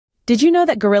Did you know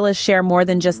that gorillas share more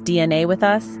than just DNA with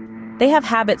us? They have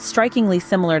habits strikingly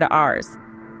similar to ours.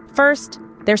 First,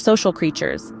 they're social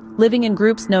creatures, living in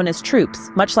groups known as troops,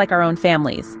 much like our own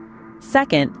families.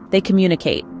 Second, they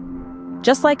communicate.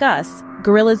 Just like us,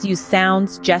 gorillas use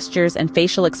sounds, gestures, and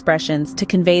facial expressions to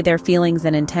convey their feelings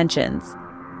and intentions.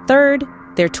 Third,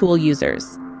 they're tool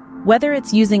users. Whether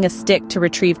it's using a stick to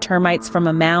retrieve termites from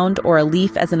a mound or a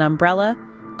leaf as an umbrella,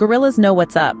 gorillas know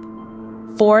what's up.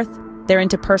 Fourth, they're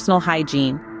into personal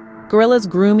hygiene. Gorillas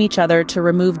groom each other to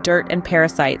remove dirt and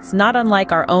parasites, not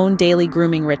unlike our own daily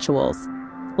grooming rituals.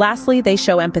 Lastly, they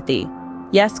show empathy.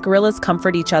 Yes, gorillas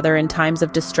comfort each other in times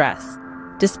of distress,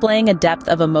 displaying a depth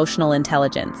of emotional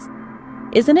intelligence.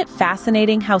 Isn't it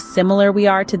fascinating how similar we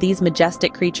are to these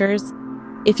majestic creatures?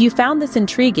 If you found this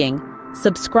intriguing,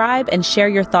 subscribe and share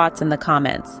your thoughts in the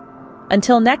comments.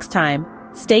 Until next time,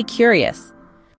 stay curious.